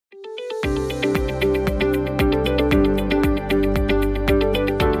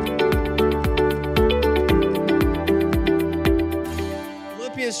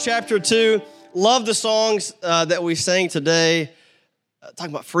Philippians chapter 2. Love the songs that we sang today,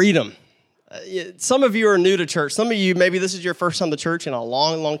 talking about freedom. Some of you are new to church. Some of you, maybe this is your first time to church in a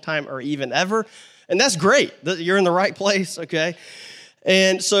long, long time or even ever. And that's great. You're in the right place, okay?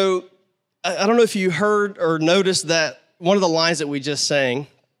 And so I don't know if you heard or noticed that one of the lines that we just sang,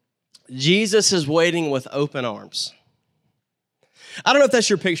 Jesus is waiting with open arms. I don't know if that's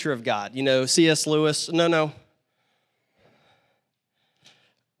your picture of God. You know, C.S. Lewis, no.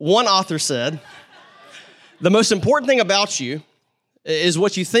 One author said, the most important thing about you is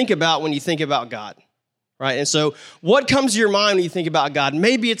what you think about when you think about God, right? And so what comes to your mind when you think about God?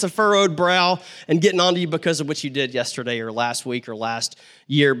 Maybe it's a furrowed brow and getting onto you because of what you did yesterday or last week or last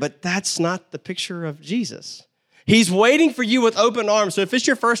year, but that's not the picture of Jesus. He's waiting for you with open arms. So if it's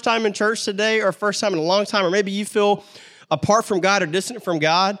your first time in church today or first time in a long time, or maybe you feel apart from God or distant from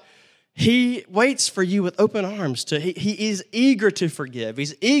God, He waits for you with open arms. He is eager to forgive.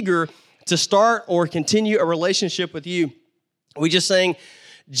 He's eager to start or continue a relationship with you. We just sang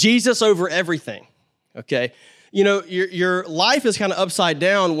Jesus over everything, okay? You know, your life is kind of upside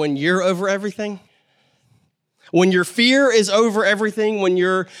down when you're over everything. When your fear is over everything, when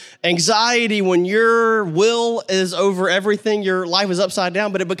your anxiety, when your will is over everything, your life is upside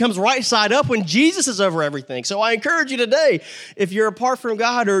down, but it becomes right side up when Jesus is over everything. So I encourage you today, if you're apart from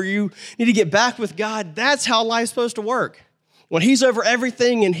God or you need to get back with God, that's how life's supposed to work. When He's over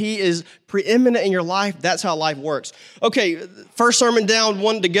everything and He is preeminent in your life, that's how life works. Okay, first sermon down,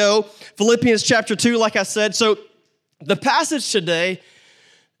 one to go. Philippians chapter 2, like I said. So the passage today,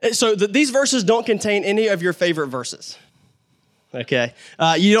 these verses don't contain any of your favorite verses, okay?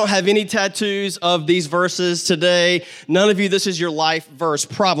 You don't have any tattoos of these verses today. None of you, this is your life verse,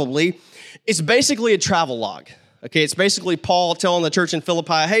 probably. It's basically a travel log, okay? It's basically Paul telling the church in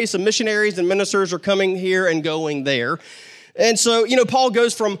Philippi, hey, some missionaries and ministers are coming here and going there. And so, Paul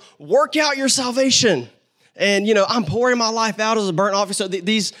goes from work out your salvation and, I'm pouring my life out as a burnt offering. So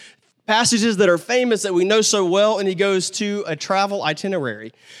these passages that are famous that we know so well, and he goes to a travel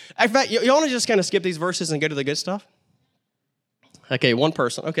itinerary. In fact, you want to just kind of skip these verses and go to the good stuff? Okay, one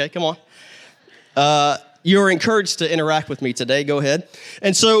person. Okay, come on. You're encouraged to interact with me today. Go ahead.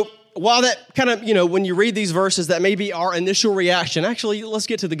 And so while that kind of, when you read these verses, that may be our initial reaction. Actually, let's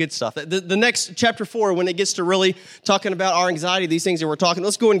get to the good stuff. The next chapter 4, when it gets to really talking about our anxiety, these things that we're talking,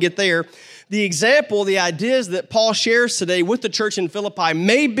 let's go and get there. The example, the ideas that Paul shares today with the church in Philippi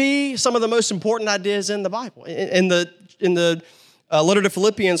may be some of the most important ideas in the Bible, in the letter to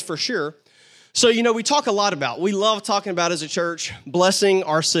Philippians for sure. So, we talk a lot about, we love talking about as a church, blessing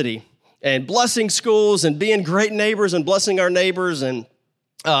our city and blessing schools and being great neighbors and blessing our neighbors and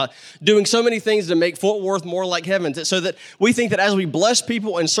doing so many things to make Fort Worth more like heaven, so that we think that as we bless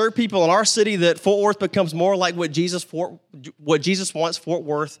people and serve people in our city, that Fort Worth becomes more like what Jesus wants Fort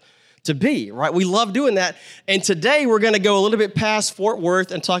Worth to be, right? We love doing that. And today we're going to go a little bit past Fort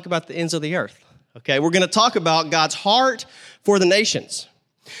Worth and talk about the ends of the earth, okay? We're going to talk about God's heart for the nations.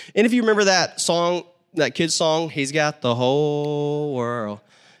 And if you remember that song, that kid's song, He's got the whole world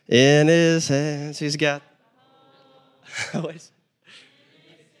in His hands. He's got...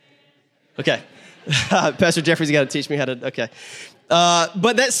 Okay. Pastor Jeffrey's got to teach me how to... Okay.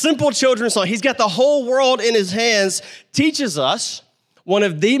 But that simple children's song, He's got the whole world in His hands, teaches us one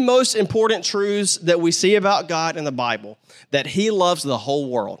of the most important truths that we see about God in the Bible, that He loves the whole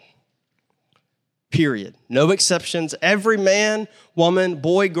world. Period. No exceptions. Every man, woman,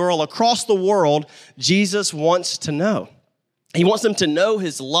 boy, girl, across the world, Jesus wants to know. He wants them to know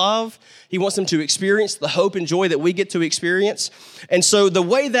His love. He wants them to experience the hope and joy that we get to experience. And so the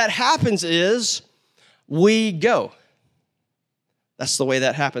way that happens is we go. That's the way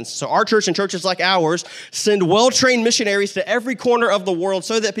that happens. So our church and churches like ours send well-trained missionaries to every corner of the world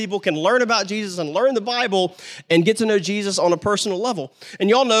so that people can learn about Jesus and learn the Bible and get to know Jesus on a personal level. And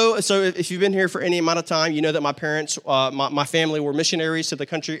y'all know, so if you've been here for any amount of time, you know that my parents, my family were missionaries to the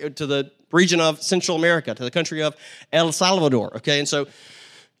country, to the region of Central America, to the country of El Salvador, okay? And so,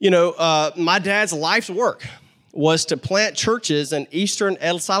 my dad's life's work was to plant churches in eastern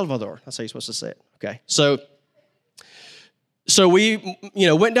El Salvador. That's how you're supposed to say it, okay? So we,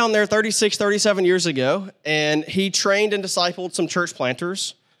 went down there 36, 37 years ago, and he trained and discipled some church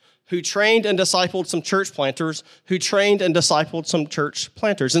planters, who trained and discipled some church planters, who trained and discipled some church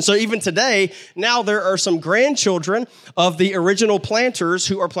planters. And so even today, now there are some grandchildren of the original planters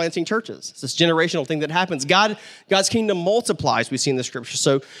who are planting churches. It's this generational thing that happens. God's kingdom multiplies, we see in the scripture.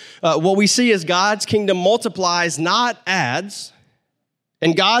 So what we see is God's kingdom multiplies, not adds.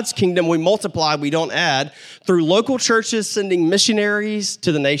 In God's kingdom, we multiply, we don't add, through local churches sending missionaries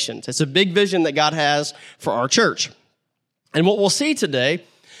to the nations. It's a big vision that God has for our church. And what we'll see today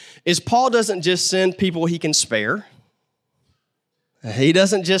is Paul doesn't just send people he can spare. He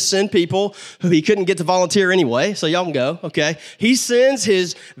doesn't just send people who he couldn't get to volunteer anyway, so y'all can go, okay? He sends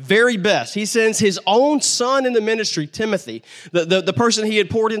his very best. He sends his own son in the ministry, Timothy, the person he had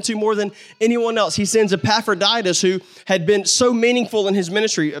poured into more than anyone else. He sends Epaphroditus, who had been so meaningful in his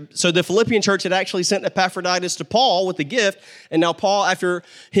ministry. So the Philippian church had actually sent Epaphroditus to Paul with the gift, and now Paul, after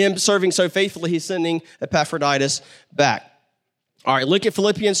him serving so faithfully, he's sending Epaphroditus back. All right, look at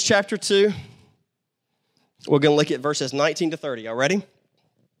Philippians chapter 2. We're going to look at verses 19 to 30. Y'all ready?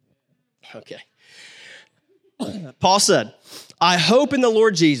 Okay. Paul said, I hope in the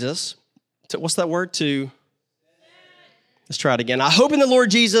Lord Jesus, what's that word? Let's try it again. I hope in the Lord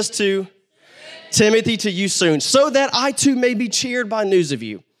Jesus to Timothy to you soon, so that I too may be cheered by news of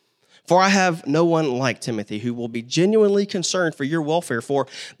you. For I have no one like Timothy who will be genuinely concerned for your welfare. For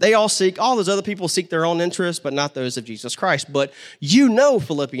all those other people seek their own interests, but not those of Jesus Christ. But you know,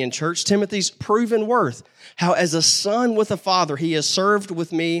 Philippian church, Timothy's proven worth, how as a son with a father, he has served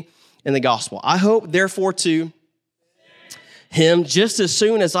with me in the gospel. I hope, therefore, to him just as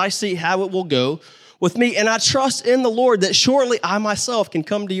soon as I see how it will go with me. And I trust in the Lord that shortly I myself can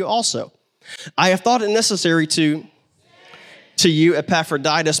come to you also. I have thought it necessary to you,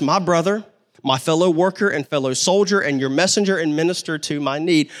 Epaphroditus, my brother, my fellow worker and fellow soldier, and your messenger and minister to my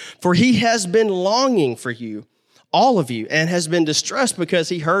need. For he has been longing for you, all of you, and has been distressed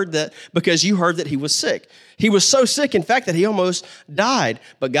because you heard that he was sick. He was so sick, in fact, that he almost died.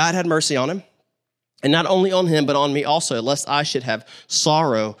 But God had mercy on him, and not only on him, but on me also, lest I should have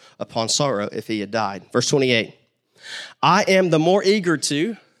sorrow upon sorrow if he had died. Verse 28, I am the more eager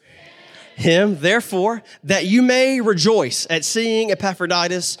to him, therefore, that you may rejoice at seeing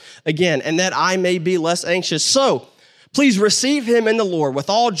Epaphroditus again, and that I may be less anxious. So, please receive him in the Lord with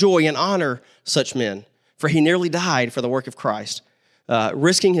all joy and honor such men, for he nearly died for the work of Christ,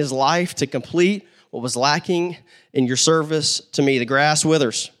 risking his life to complete what was lacking in your service to me. The grass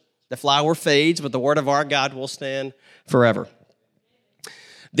withers, the flower fades, but the word of our God will stand forever.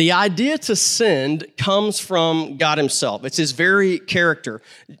 The idea to send comes from God himself. It's his very character.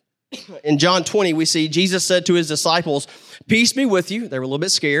 In John 20, we see Jesus said to his disciples, peace be with you. They were a little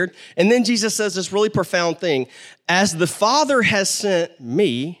bit scared. And then Jesus says this really profound thing. As the Father has sent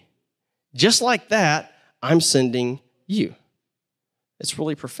me, just like that, I'm sending you. It's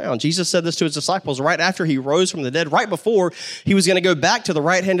really profound. Jesus said this to his disciples right after he rose from the dead, right before he was going to go back to the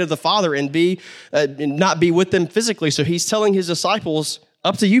right hand of the Father and not be with them physically. So he's telling his disciples,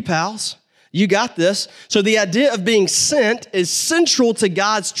 up to you, pals. You got this. So the idea of being sent is central to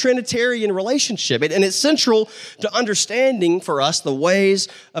God's Trinitarian relationship, and it's central to understanding for us the ways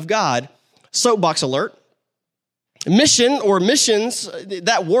of God. Soapbox alert. Mission or missions,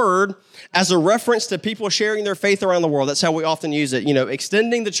 that word, as a reference to people sharing their faith around the world, that's how we often use it,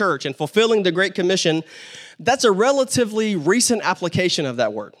 extending the church and fulfilling the Great Commission, that's a relatively recent application of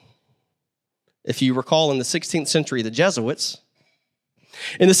that word. If you recall, in the 16th century, the Jesuits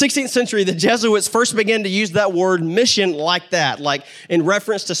first began to use that word mission like that, like in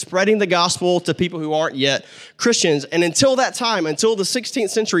reference to spreading the gospel to people who aren't yet Christians. And until that time, until the 16th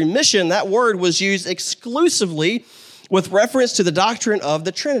century, mission, that word was used exclusively with reference to the doctrine of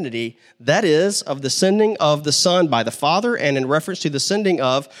the Trinity, that is, of the sending of the Son by the Father, and in reference to the sending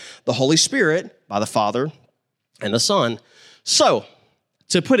of the Holy Spirit by the Father and the Son. So,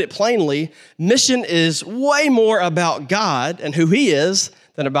 to put it plainly, mission is way more about God and who he is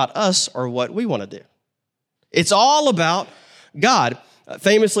than about us or what we want to do. It's all about God.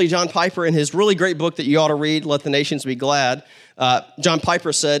 Famously, John Piper, in his really great book that you ought to read, Let the Nations Be Glad, John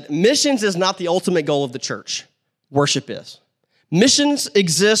Piper said, missions is not the ultimate goal of the church. Worship is. Missions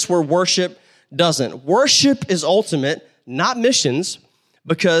exist where worship doesn't. Worship is ultimate, not missions,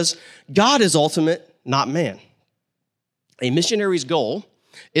 because God is ultimate, not man. A missionary's goal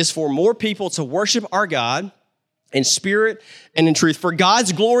is for more people to worship our God in spirit and in truth, for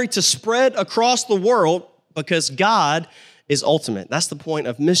God's glory to spread across the world, because God is ultimate. That's the point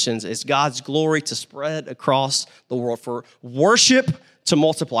of missions, is God's glory to spread across the world, for worship to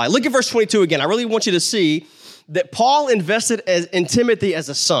multiply. Look at verse 22 again. I really want you to see that Paul invested in Timothy as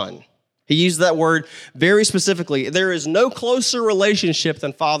a son. He used that word very specifically. There is no closer relationship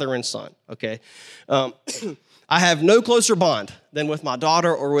than father and son, okay? I have no closer bond than with my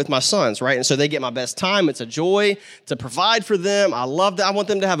daughter or with my sons, right? And so they get my best time. It's a joy to provide for them. I love that. I want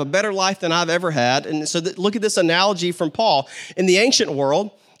them to have a better life than I've ever had. And so look at this analogy from Paul. In the ancient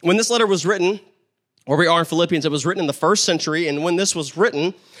world, when this letter was written, where we are in Philippians, it was written in the 1st century. And when this was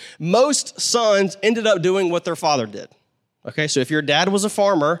written, most sons ended up doing what their father did. Okay, so if your dad was a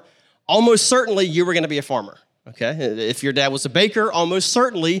farmer, almost certainly you were going to be a farmer. Okay, if your dad was a baker, almost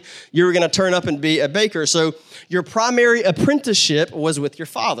certainly you were going to turn up and be a baker. So your primary apprenticeship was with your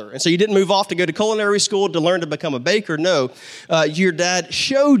father. And so you didn't move off to go to culinary school to learn to become a baker. No, your dad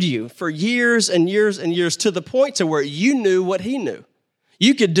showed you for years and years and years to the point to where you knew what he knew.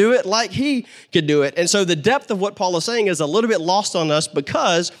 You could do it like he could do it. And so the depth of what Paul is saying is a little bit lost on us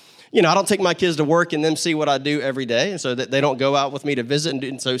because, I don't take my kids to work and then see what I do every day. And so that they don't go out with me to visit.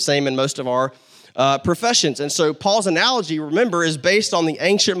 And so same in most of our professions. And so Paul's analogy, remember, is based on the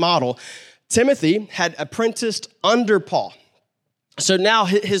ancient model. Timothy had apprenticed under Paul. So now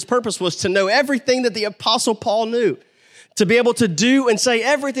his purpose was to know everything that the Apostle Paul knew, to be able to do and say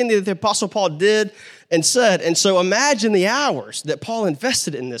everything that the Apostle Paul did and said. And so imagine the hours that Paul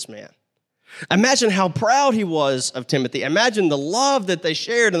invested in this man. Imagine how proud he was of Timothy. Imagine the love that they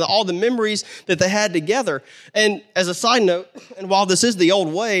shared and all the memories that they had together. And as a side note, and while this is the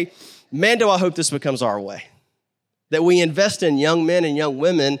old way, man, do I hope this becomes our way. That we invest in young men and young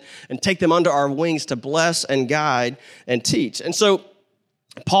women and take them under our wings to bless and guide and teach. And so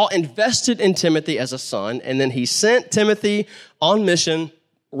Paul invested in Timothy as a son, and then he sent Timothy on mission,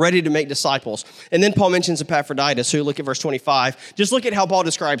 ready to make disciples. And then Paul mentions Epaphroditus, who, look at verse 25. Just look at how Paul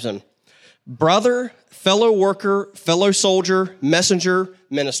describes him. Brother, fellow worker, fellow soldier, messenger,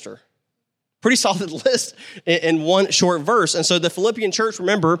 minister. Pretty solid list in one short verse. And so the Philippian church,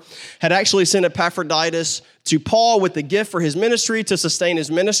 remember, had actually sent Epaphroditus to Paul with the gift for his ministry to sustain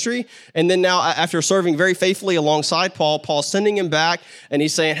his ministry. And then now, after serving very faithfully alongside Paul's sending him back, and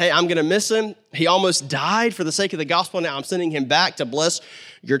he's saying, hey, I'm going to miss him. He almost died for the sake of the gospel. Now I'm sending him back to bless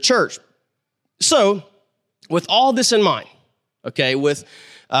your church. So with all this in mind, okay, with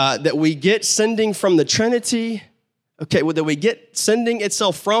that we get sending from the Trinity, okay, well, that we get sending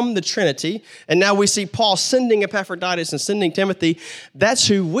itself from the Trinity, and now we see Paul sending Epaphroditus and sending Timothy. That's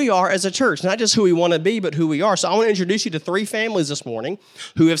who we are as a church, not just who we want to be, but who we are. So I want to introduce you to 3 families this morning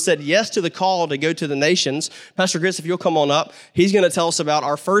who have said yes to the call to go to the nations. Pastor Chris, if you'll come on up, he's going to tell us about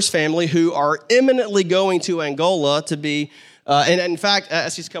our first family who are imminently going to Angola to be, and in fact,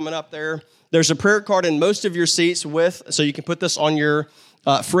 as he's coming up there's a prayer card in most of your seats so you can put this on your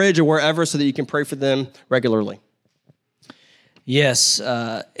fridge or wherever so that you can pray for them regularly. Yes,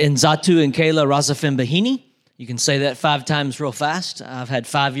 Nzatu and Kayla Razafembahini. You can say that 5 times real fast. I've had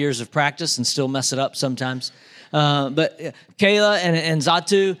 5 years of practice and still mess it up sometimes. But Kayla and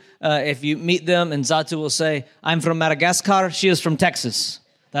Nzatu, if you meet them, Nzatu will say, I'm from Madagascar, she is from Texas.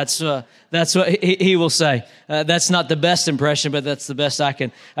 That's what he will say. That's not the best impression, but that's the best I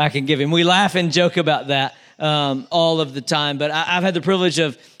can give him. We laugh and joke about that all of the time. But I've had the privilege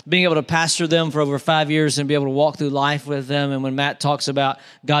of being able to pastor them for over 5 years and be able to walk through life with them. And when Matt talks about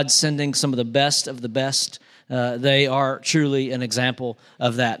God sending some of the best, they are truly an example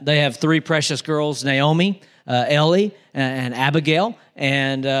of that. They have 3 precious girls, Naomi, Ellie, and Abigail.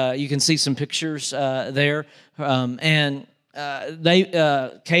 And you can see some pictures there.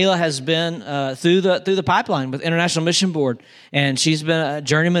 Kayla has been through the pipeline with International Mission Board, and she's been a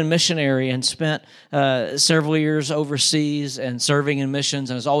journeyman missionary and spent several years overseas and serving in missions,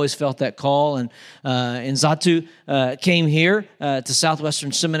 and has always felt that call. And Nzatu came here to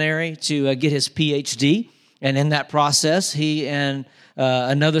Southwestern Seminary to get his PhD, and in that process, he and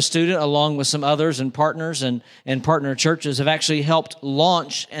another student, along with some others and partners and partner churches, have actually helped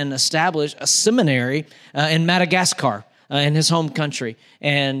launch and establish a seminary in Madagascar. In his home country.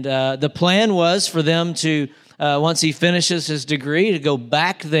 And the plan was for them to, once he finishes his degree, to go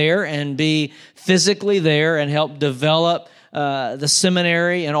back there and be physically there and help develop the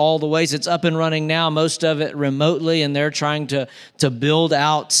seminary in all the ways. It's up and running now, most of it remotely, and they're trying to build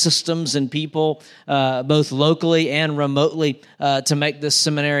out systems and people, both locally and remotely, to make this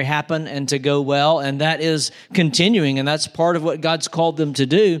seminary happen and to go well. And that is continuing, and that's part of what God's called them to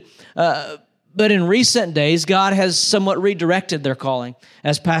do. But in recent days, God has somewhat redirected their calling.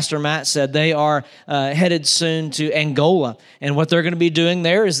 As Pastor Matt said, they are headed soon to Angola. And what they're going to be doing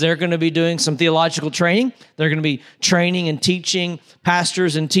there is they're going to be doing some theological training. They're going to be training and teaching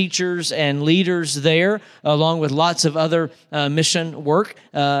pastors and teachers and leaders there, along with lots of other mission work.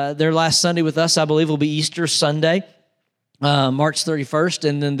 Their last Sunday with us, I believe, will be Easter Sunday. March 31st,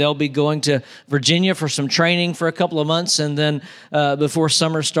 and then they'll be going to Virginia for some training for a couple of months, and then before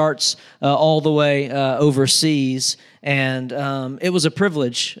summer starts, all the way overseas. And it was a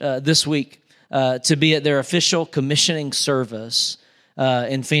privilege this week to be at their official commissioning service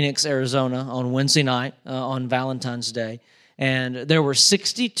in Phoenix, Arizona on Wednesday night on Valentine's Day. And there were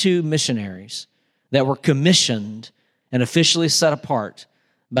 62 missionaries that were commissioned and officially set apart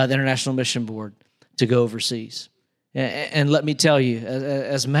by the International Mission Board to go overseas. And let me tell you,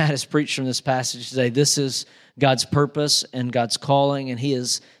 as Matt has preached from this passage today, this is God's purpose and God's calling, and He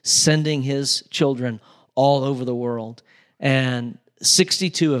is sending His children all over the world. And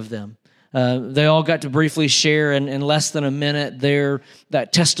 62 of them, they all got to briefly share in less than a minute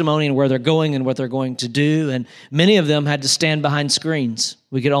that testimony and where they're going and what they're going to do. And many of them had to stand behind screens.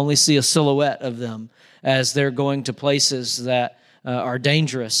 We could only see a silhouette of them as they're going to places that are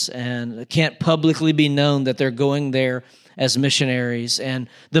dangerous and can't publicly be known that they're going there as missionaries. And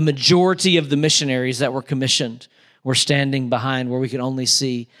the majority of the missionaries that were commissioned were standing behind where we could only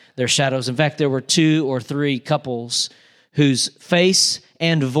see their shadows. In fact, there were 2 or 3 couples whose face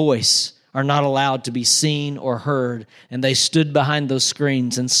and voice are not allowed to be seen or heard, and they stood behind those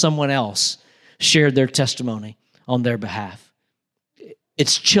screens, and someone else shared their testimony on their behalf.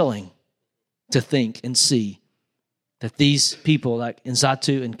 It's chilling to think and see that these people like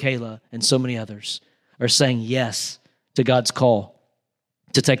Nzatu and Kayla and so many others are saying yes to God's call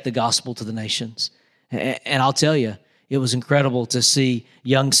to take the gospel to the nations. And I'll tell you, it was incredible to see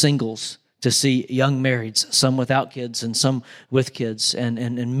young singles, to see young marrieds, some without kids and some with kids,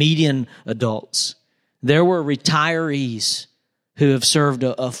 and median adults. There were retirees who have served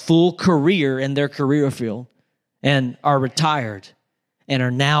a full career in their career field and are retired and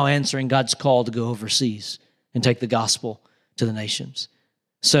are now answering God's call to go overseas and take the gospel to the nations.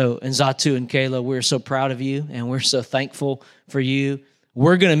 So, Nzatu and Kayla, we're so proud of you, and we're so thankful for you.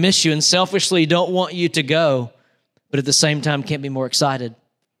 We're going to miss you, and selfishly don't want you to go, but at the same time can't be more excited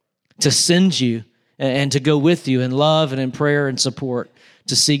to send you and to go with you in love and in prayer and support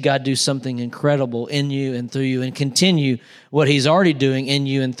to see God do something incredible in you and through you and continue what He's already doing in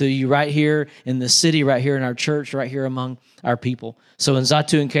you and through you right here in the city, right here in our church, right here among our people. So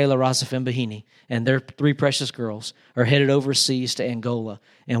Nzatu and Kayla Rasafembahini and their 3 precious girls are headed overseas to Angola,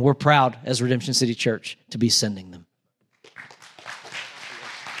 and we're proud as Redemption City Church to be sending them.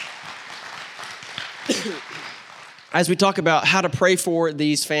 As we talk about how to pray for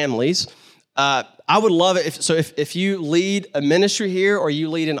these families, I would love it if you lead a ministry here or you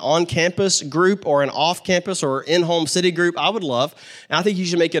lead an on-campus group or an off-campus or in-home city group, I would love, and I think you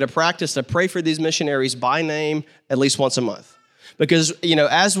should make it a practice to pray for these missionaries by name at least once a month. Because,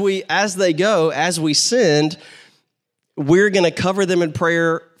 as we send, we're going to cover them in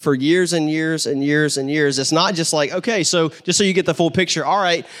prayer for years and years and years and years. It's not just like, okay, so just so you get the full picture, all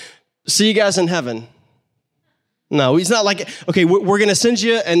right, see you guys in heaven. No, He's not like, okay, we're going to send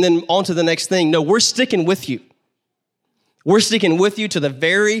you and then on to the next thing. No, we're sticking with you. We're sticking with you to the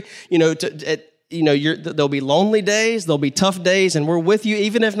very, there'll be lonely days, there'll be tough days, and we're with you,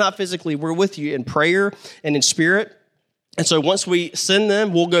 even if not physically, we're with you in prayer and in spirit. And so once we send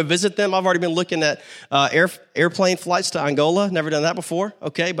them, we'll go visit them. I've already been looking at airplane flights to Angola. Never done that before.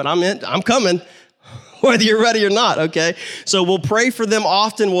 Okay, but I'm coming. Whether you're ready or not, okay? So we'll pray for them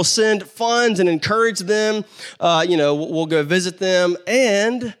often. We'll send funds and encourage them. We'll go visit them,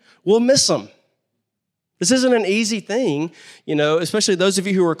 and we'll miss them. This isn't an easy thing, especially those of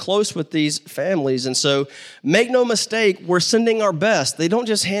you who are close with these families. And so make no mistake, we're sending our best. They don't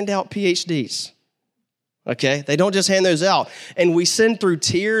just hand out PhDs, okay? They don't just hand those out. And we send through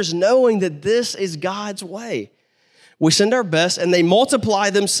tears knowing that this is God's way. We send our best, and they multiply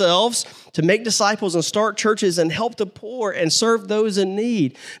themselves to make disciples and start churches and help the poor and serve those in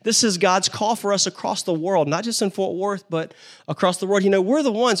need. This is God's call for us across the world, not just in Fort Worth, but across the world. We're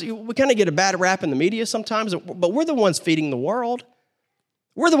the ones, we kind of get a bad rap in the media sometimes, but we're the ones feeding the world.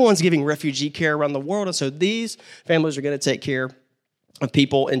 We're the ones giving refugee care around the world, and so these families are going to take care of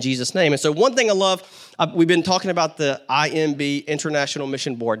people in Jesus' name. And so one thing I love, we've been talking about the IMB, International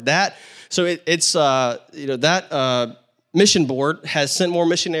Mission Board. Mission Board has sent more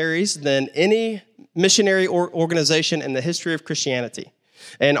missionaries than any missionary organization in the history of Christianity.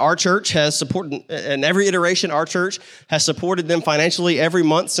 And our church has supported, in every iteration, our church has supported them financially every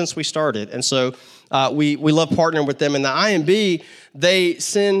month since we started. And so we love partnering with them. And the IMB, they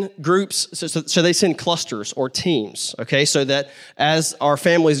send groups, so they send clusters or teams, okay? So that as our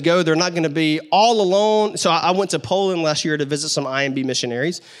families go, they're not going to be all alone. So I went to Poland last year to visit some IMB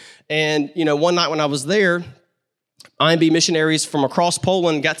missionaries. And, one night when I was there, IMB missionaries from across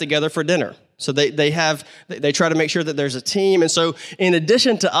Poland got together for dinner. So they try to make sure that there's a team. And so in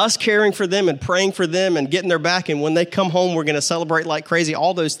addition to us caring for them and praying for them and getting their back, and when they come home, we're going to celebrate like crazy,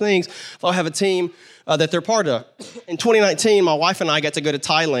 all those things, they'll have a team that they're part of. In 2019, my wife and I got to go to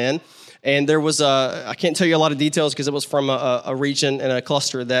Thailand, and there was I can't tell you a lot of details because it was from a region and a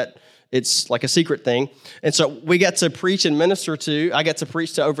cluster that it's like a secret thing. And so we got to preach and minister to, I got to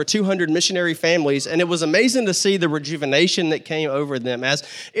preach to over 200 missionary families, and it was amazing to see the rejuvenation that came over them as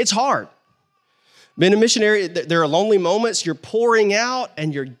it's hard. Being a missionary, there are lonely moments. You're pouring out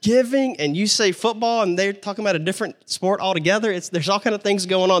and you're giving, and you say football, and they're talking about a different sport altogether. There's all kind of things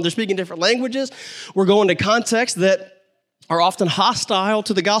going on. They're speaking different languages. We're going to contexts that are often hostile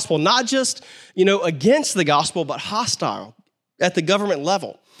to the gospel, not just, against the gospel, but hostile at the government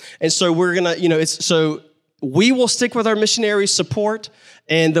level. And so we're going to, we will stick with our missionary support,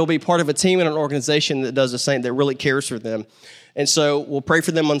 and they'll be part of a team and an organization that does the same, that really cares for them. And so we'll pray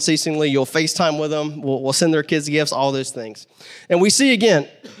for them unceasingly. You'll FaceTime with them. We'll send their kids gifts, all those things. And we see again,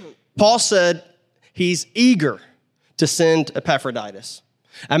 Paul said he's eager to send Epaphroditus.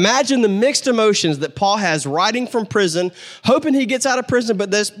 Imagine the mixed emotions that Paul has writing from prison, hoping he gets out of prison,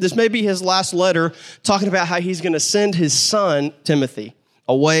 but this may be his last letter, talking about how he's going to send his son, Timothy,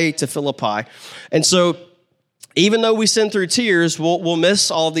 away to Philippi. And so even though we send through tears, we'll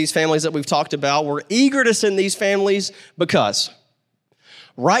miss all of these families that we've talked about. We're eager to send these families because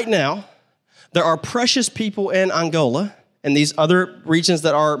right now, there are precious people in Angola and these other regions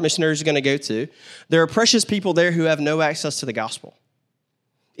that our missionaries are going to go to. There are precious people there who have no access to the gospel.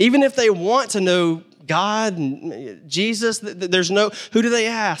 Even if they want to know God and Jesus, there's no, who do they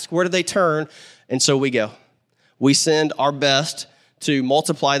ask? Where do they turn? And so we go. We send our best to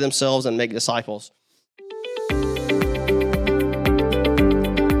multiply themselves and make disciples.